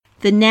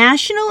The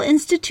National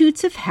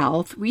Institutes of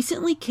Health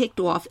recently kicked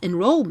off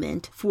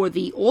enrollment for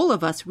the All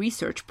of Us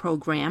research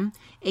program,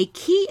 a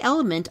key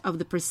element of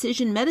the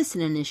Precision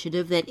Medicine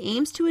Initiative that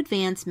aims to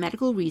advance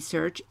medical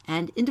research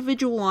and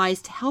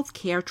individualized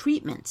healthcare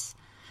treatments.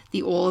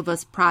 The All of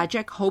Us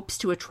project hopes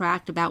to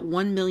attract about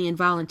 1 million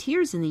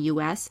volunteers in the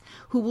U.S.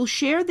 who will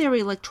share their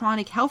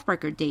electronic health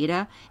record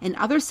data and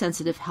other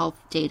sensitive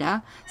health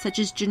data, such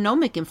as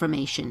genomic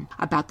information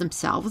about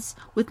themselves,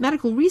 with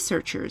medical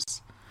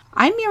researchers.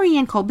 I'm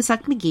Marianne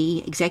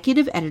Kolbasuk-McGee,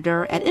 Executive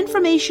Editor at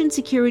Information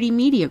Security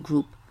Media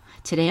Group.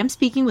 Today I'm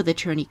speaking with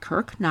attorney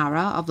Kirk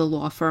Nara of the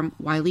law firm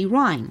Wiley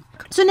Rein.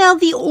 So now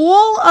the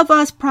All of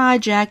Us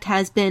project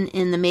has been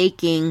in the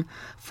making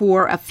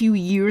for a few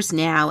years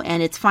now,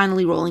 and it's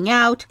finally rolling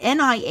out.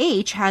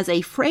 NIH has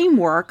a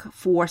framework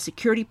for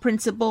security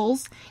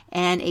principles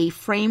and a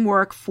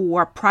framework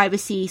for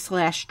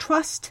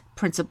privacy/trust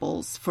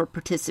principles for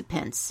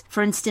participants.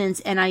 For instance,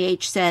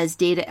 NIH says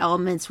data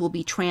elements will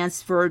be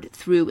transferred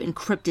through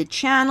encrypted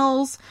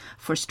channels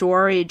for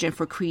storage and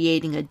for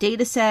creating a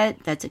data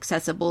set that's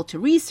accessible to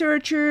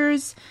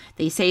researchers.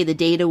 They say the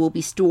data will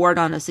be stored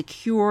on a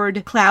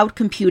secured cloud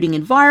computing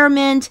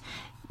environment.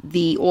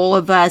 The All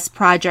of Us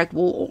project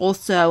will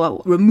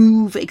also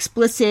remove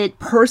explicit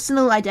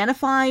personal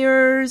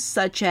identifiers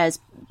such as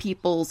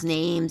people's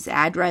names,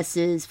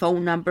 addresses,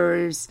 phone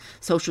numbers,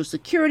 social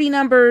security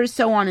numbers,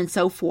 so on and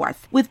so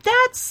forth. With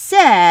that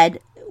said,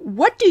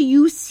 what do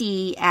you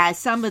see as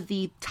some of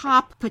the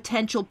top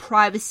potential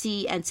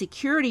privacy and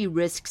security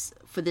risks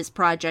for this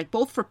project,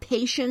 both for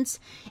patients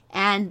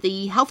and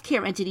the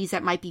healthcare entities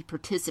that might be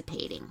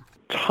participating?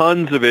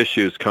 Tons of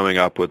issues coming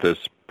up with this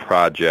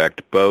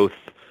project, both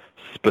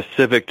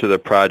specific to the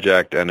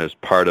project and as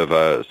part of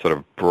a sort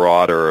of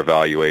broader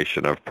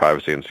evaluation of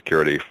privacy and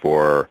security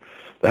for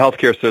the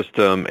healthcare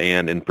system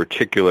and in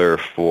particular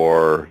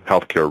for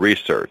healthcare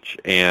research.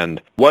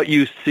 And what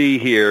you see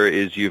here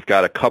is you've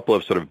got a couple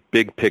of sort of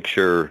big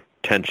picture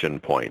tension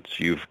points.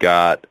 You've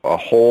got a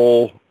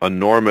whole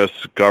enormous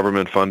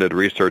government-funded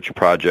research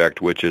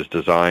project which is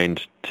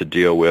designed to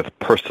deal with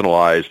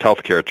personalized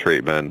healthcare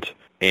treatment,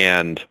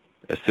 and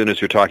as soon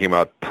as you're talking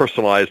about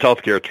personalized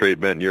healthcare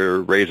treatment, you're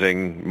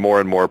raising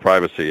more and more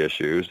privacy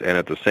issues. And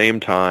at the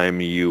same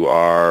time, you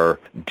are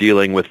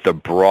dealing with the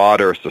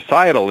broader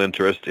societal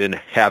interest in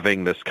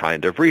having this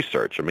kind of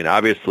research. I mean,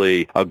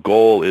 obviously, a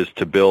goal is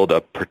to build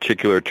a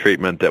particular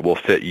treatment that will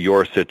fit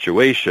your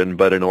situation.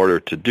 But in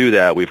order to do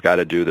that, we've got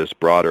to do this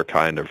broader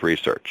kind of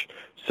research.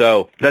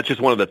 So that's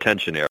just one of the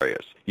tension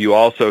areas. You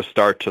also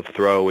start to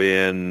throw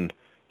in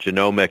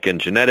genomic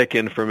and genetic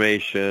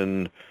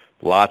information,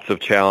 lots of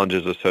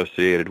challenges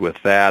associated with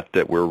that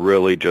we're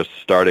really just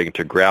starting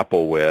to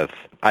grapple with.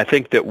 I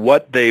think that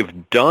what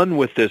they've done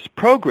with this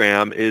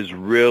program is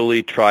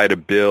really try to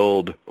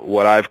build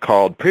what I've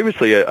called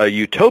previously a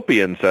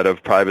utopian set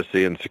of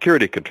privacy and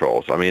security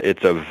controls. I mean,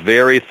 it's a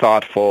very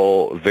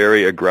thoughtful,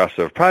 very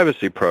aggressive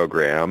privacy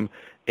program,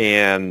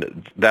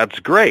 and that's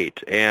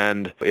great.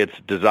 And it's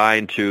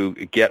designed to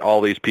get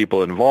all these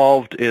people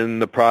involved in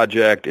the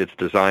project. It's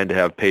designed to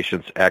have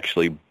patients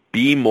actually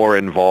be more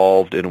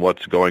involved in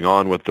what's going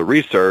on with the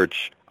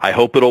research. I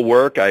hope it'll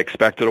work. I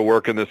expect it'll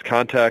work in this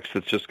context.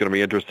 It's just going to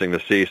be interesting to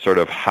see sort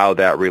of how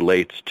that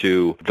relates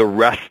to the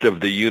rest of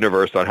the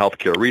universe on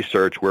healthcare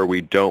research, where we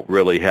don't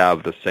really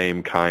have the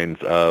same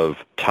kinds of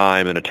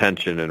time and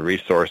attention and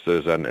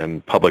resources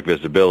and public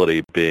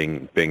visibility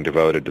being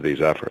devoted to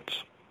these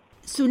efforts.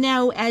 So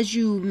now, as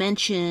you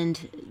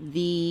mentioned,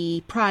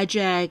 the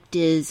project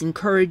is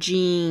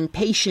encouraging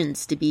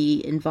patients to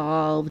be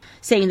involved,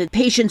 saying that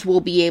patients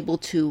will be able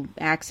to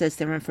access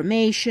their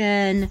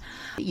information.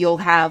 You'll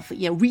have,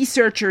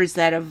 researchers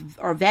that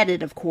are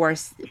vetted, of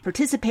course,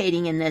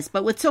 participating in this.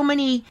 But with so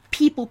many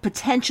people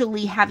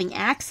potentially having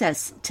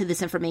access to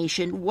this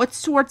information, what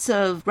sorts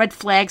of red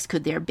flags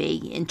could there be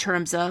in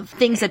terms of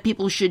things that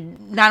people should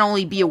not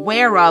only be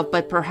aware of,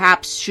 but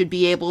perhaps should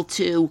be able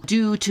to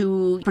do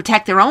to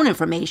protect their own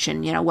information?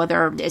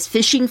 Whether is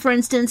phishing, for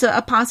instance,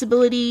 a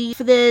possibility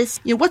for this?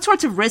 What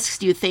sorts of risks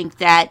do you think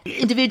that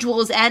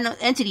individuals and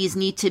entities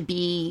need to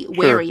be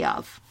wary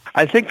of?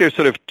 I think there's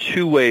sort of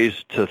two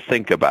ways to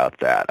think about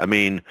that. I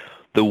mean,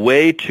 the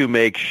way to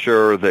make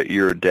sure that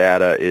your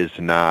data is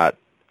not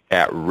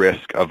at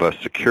risk of a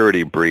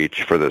security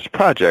breach for this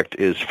project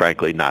is,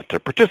 frankly, not to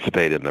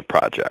participate in the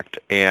project.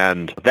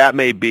 And that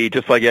may be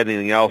just like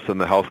anything else in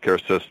the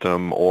healthcare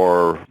system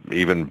or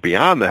even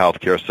beyond the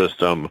healthcare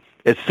system.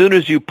 As soon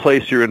as you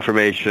place your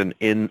information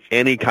in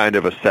any kind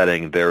of a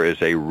setting, there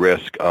is a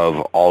risk of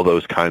all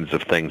those kinds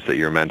of things that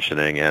you're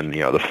mentioning and,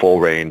 the full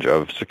range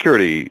of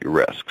security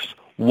risks.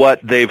 What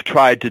they've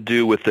tried to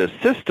do with this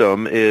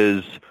system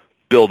is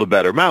build a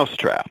better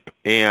mousetrap.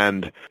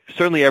 And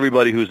certainly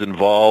everybody who's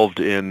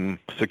involved in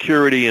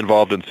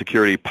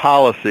security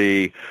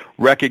policy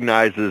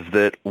recognizes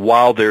that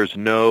while there's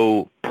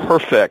no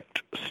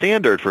perfect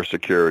standard for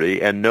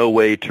security and no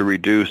way to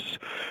reduce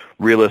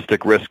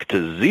realistic risk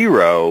to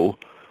zero,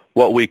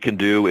 what we can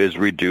do is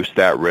reduce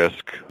that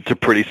risk to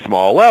pretty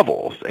small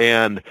levels.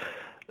 And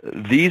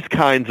these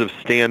kinds of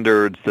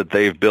standards that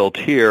they've built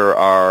here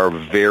are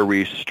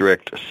very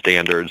strict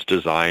standards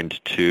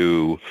designed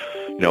to,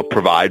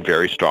 provide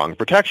very strong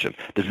protection.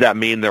 Does that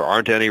mean there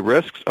aren't any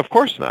risks? Of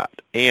course not.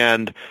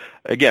 And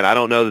again, I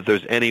don't know that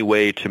there's any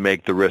way to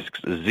make the risks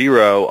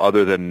zero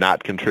other than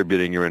not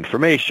contributing your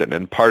information.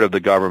 And part of the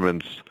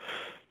government's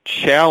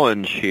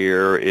challenge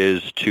here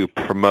is to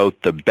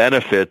promote the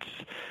benefits,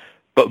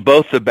 but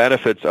both the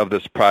benefits of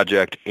this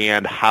project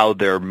and how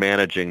they're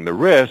managing the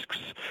risks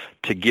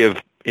to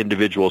give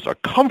individuals a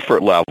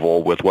comfort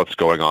level with what's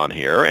going on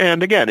here.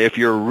 And again, if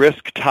your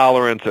risk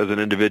tolerance as an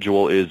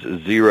individual is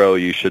zero,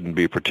 you shouldn't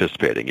be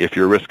participating. If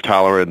your risk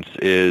tolerance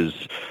is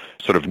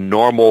sort of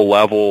normal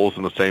levels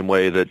in the same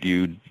way that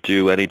you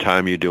do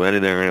anytime you do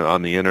anything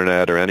on the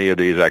internet or any of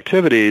these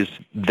activities,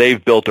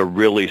 they've built a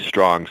really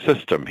strong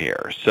system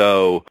here.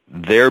 So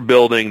they're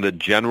building the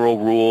general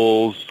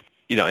rules.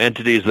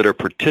 Entities that are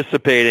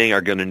participating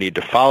are going to need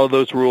to follow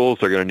those rules.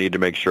 They're going to need to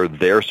make sure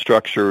their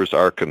structures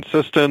are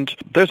consistent.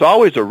 There's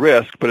always a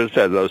risk, but as I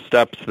said, those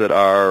steps that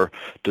are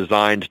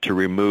designed to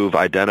remove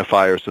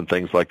identifiers and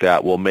things like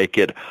that will make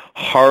it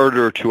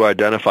harder to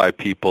identify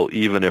people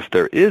even if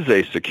there is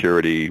a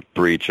security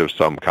breach of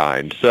some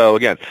kind. So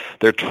again,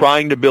 they're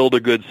trying to build a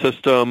good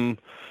system.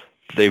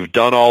 They've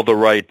done all the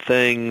right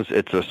things.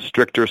 It's a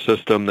stricter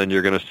system than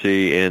you're going to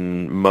see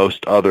in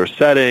most other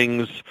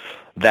settings.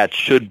 That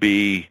should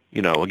be,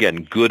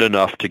 again, good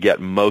enough to get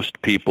most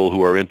people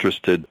who are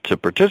interested to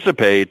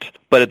participate.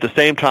 But at the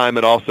same time,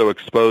 it also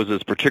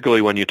exposes,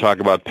 particularly when you talk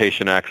about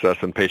patient access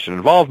and patient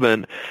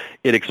involvement,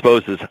 it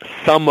exposes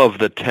some of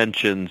the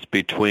tensions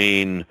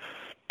between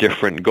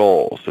different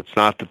goals. It's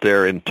not that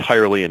they're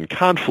entirely in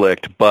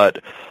conflict,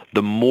 but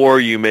the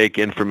more you make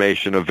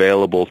information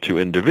available to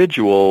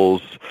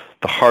individuals,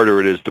 the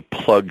harder it is to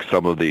plug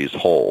some of these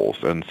holes.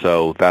 And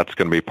so that's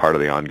going to be part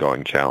of the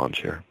ongoing challenge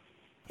here.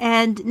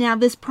 And now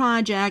this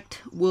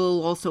project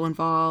will also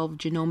involve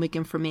genomic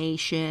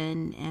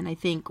information, and I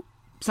think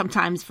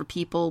sometimes for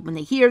people, when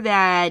they hear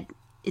that,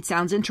 it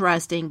sounds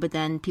interesting, but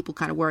then people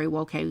kind of worry,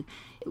 well, okay,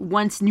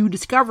 once new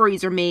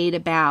discoveries are made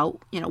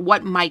about,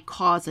 what might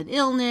cause an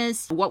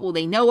illness, what will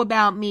they know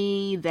about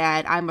me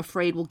that I'm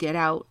afraid will get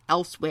out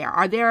elsewhere?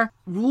 Are there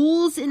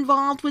rules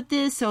involved with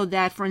this so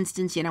that, for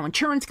instance,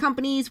 insurance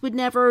companies would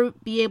never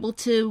be able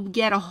to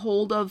get a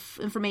hold of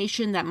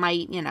information that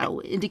might,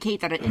 indicate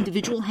that an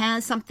individual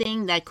has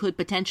something that could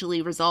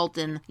potentially result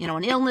in,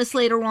 an illness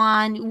later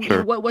on?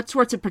 Sure. What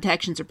sorts of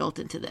protections are built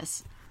into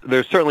this?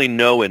 There's certainly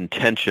no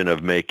intention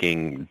of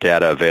making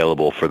data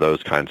available for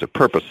those kinds of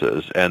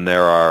purposes, and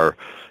there are,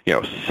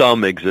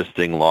 some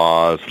existing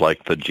laws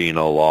like the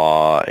GINA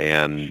law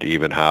and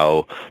even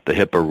how the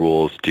HIPAA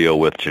rules deal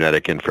with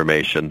genetic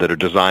information that are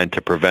designed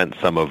to prevent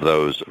some of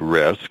those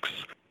risks.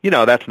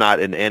 That's not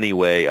in any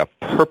way a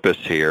purpose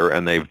here,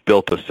 and they've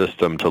built a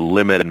system to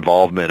limit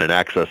involvement and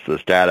access to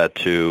this data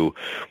to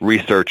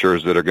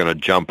researchers that are going to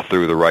jump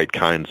through the right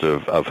kinds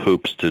of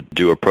hoops to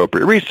do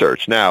appropriate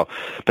research. Now,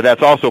 but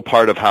that's also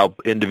part of how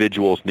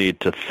individuals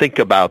need to think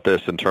about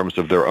this in terms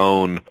of their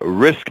own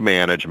risk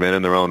management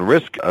and their own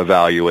risk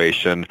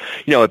evaluation.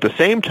 At the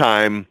same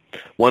time,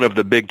 one of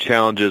the big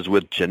challenges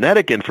with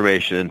genetic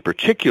information in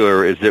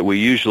particular is that we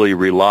usually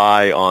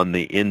rely on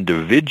the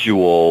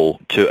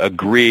individual to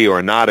agree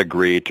or not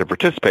agree to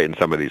participate in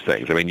some of these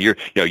things. I mean,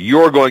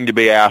 you're going to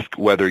be asked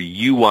whether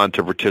you want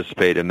to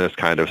participate in this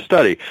kind of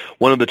study.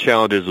 One of the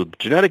challenges with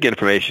genetic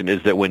information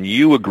is that when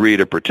you agree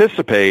to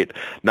participate,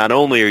 not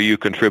only are you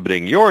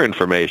contributing your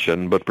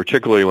information, but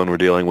particularly when we're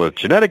dealing with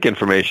genetic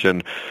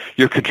information,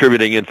 you're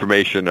contributing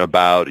information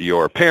about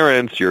your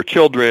parents, your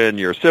children,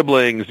 your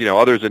siblings,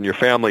 others in your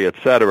family,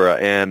 etc.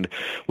 And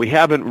we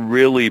haven't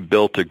really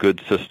built a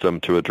good system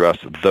to address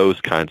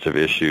those kinds of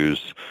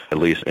issues, at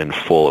least in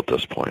full at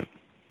this point.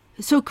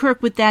 So,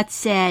 Kirk, with that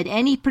said,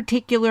 any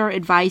particular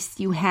advice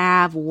you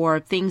have or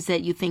things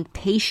that you think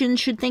patients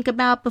should think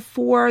about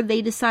before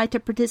they decide to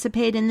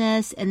participate in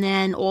this? And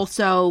then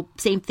also,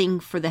 same thing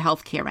for the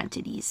healthcare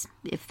entities,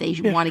 if they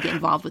want to get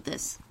involved with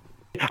this.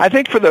 I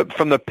think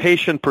from the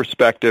patient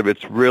perspective,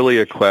 it's really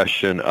a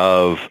question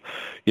of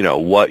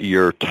what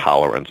your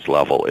tolerance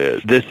level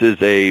is. This is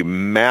a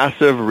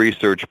massive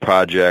research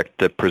project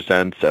that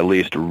presents at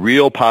least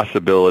real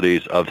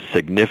possibilities of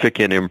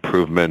significant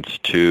improvements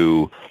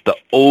to the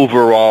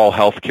overall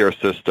healthcare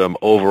system,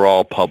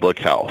 overall public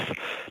health.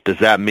 Does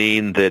that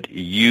mean that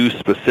you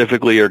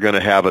specifically are going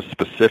to have a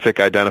specific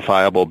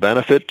identifiable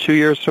benefit 2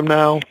 years from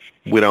now?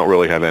 We don't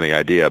really have any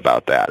idea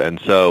about that. And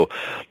so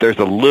there's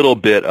a little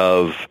bit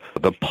of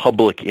the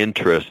public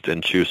interest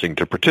in choosing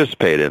to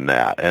participate in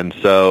that. And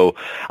so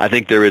I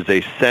think there is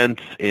a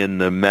sense in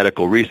the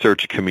medical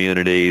research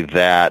community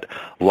that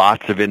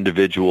lots of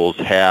individuals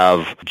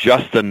have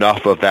just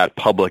enough of that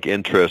public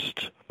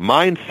interest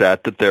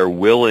mindset that they're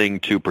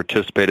willing to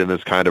participate in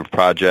this kind of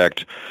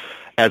project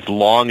as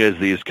long as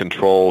these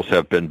controls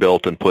have been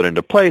built and put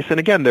into place. And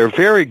again, they're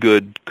very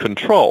good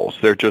controls.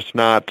 They're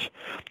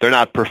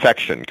not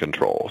perfection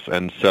controls.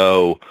 And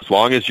so as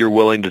long as you're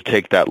willing to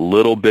take that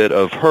little bit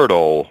of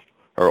hurdle,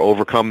 or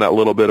overcome that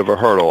little bit of a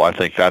hurdle, I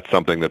think that's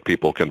something that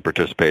people can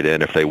participate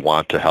in if they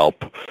want to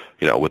help,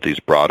 with these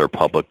broader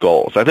public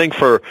goals. I think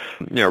for,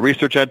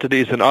 research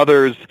entities and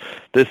others,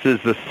 this is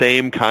the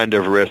same kind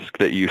of risk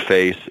that you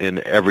face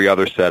in every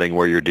other setting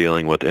where you're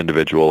dealing with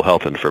individual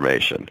health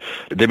information.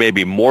 There may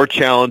be more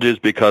challenges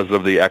because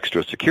of the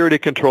extra security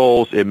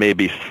controls. It may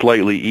be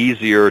slightly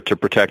easier to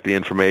protect the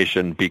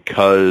information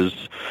because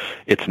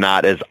it's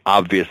not as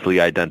obviously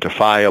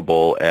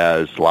identifiable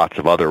as lots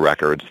of other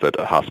records that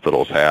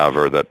hospitals have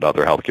or that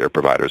other healthcare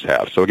providers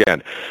have. So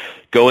again,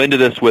 go into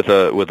this with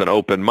an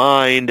open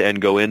mind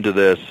and go into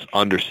this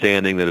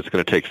understanding that it's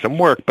going to take some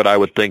work. But I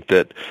would think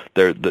that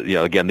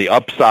again, the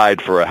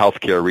upside for a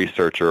healthcare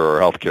researcher or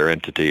a healthcare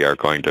entity are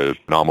going to,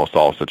 in almost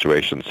all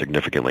situations,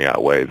 significantly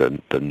outweigh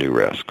the new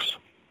risks.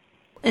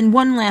 And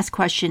one last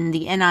question.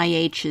 The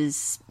NIH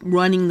is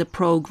running the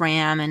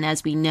program, and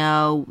as we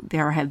know,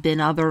 there have been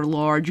other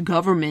large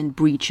government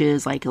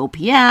breaches like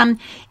OPM.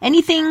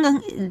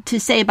 Anything to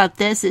say about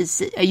this?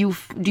 Do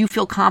you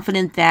feel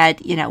confident that,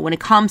 when it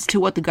comes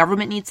to what the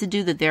government needs to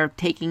do, that they're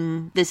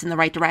taking this in the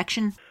right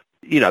direction?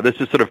 This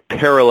is sort of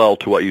parallel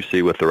to what you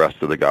see with the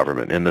rest of the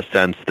government in the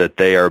sense that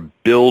they are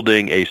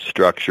building a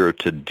structure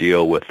to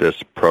deal with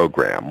this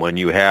program. When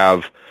you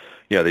have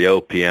the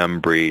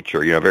OPM breach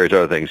or, various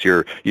other things,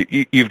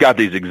 you've got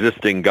these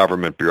existing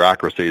government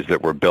bureaucracies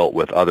that were built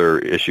with other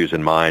issues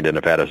in mind and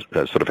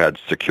have had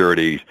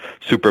security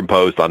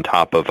superimposed on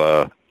top of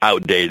a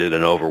outdated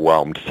and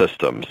overwhelmed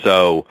system.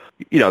 So,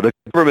 the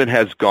government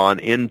has gone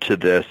into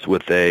this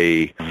with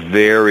a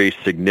very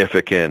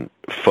significant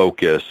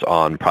focus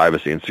on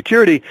privacy and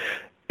security.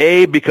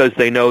 A, because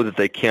they know that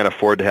they can't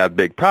afford to have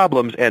big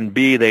problems, and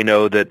B, they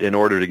know that in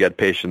order to get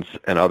patients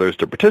and others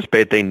to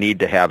participate, they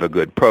need to have a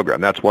good program.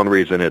 That's one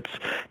reason it's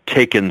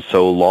taken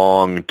so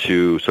long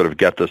to sort of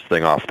get this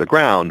thing off the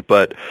ground.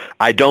 But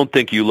I don't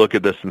think you look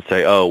at this and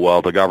say, oh,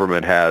 well, the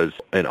government has,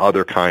 in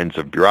other kinds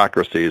of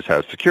bureaucracies,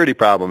 has security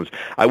problems.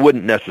 I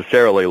wouldn't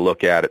necessarily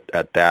look at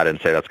that and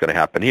say that's going to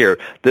happen here.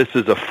 This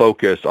is a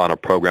focus on a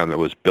program that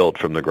was built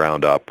from the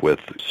ground up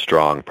with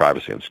strong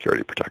privacy and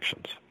security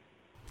protections.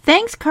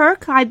 Thanks,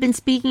 Kirk. I've been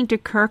speaking to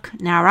Kirk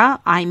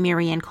Nara. I'm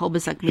Marianne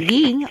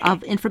Kolbasuk-McGee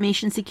of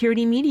Information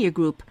Security Media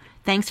Group.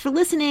 Thanks for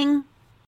listening.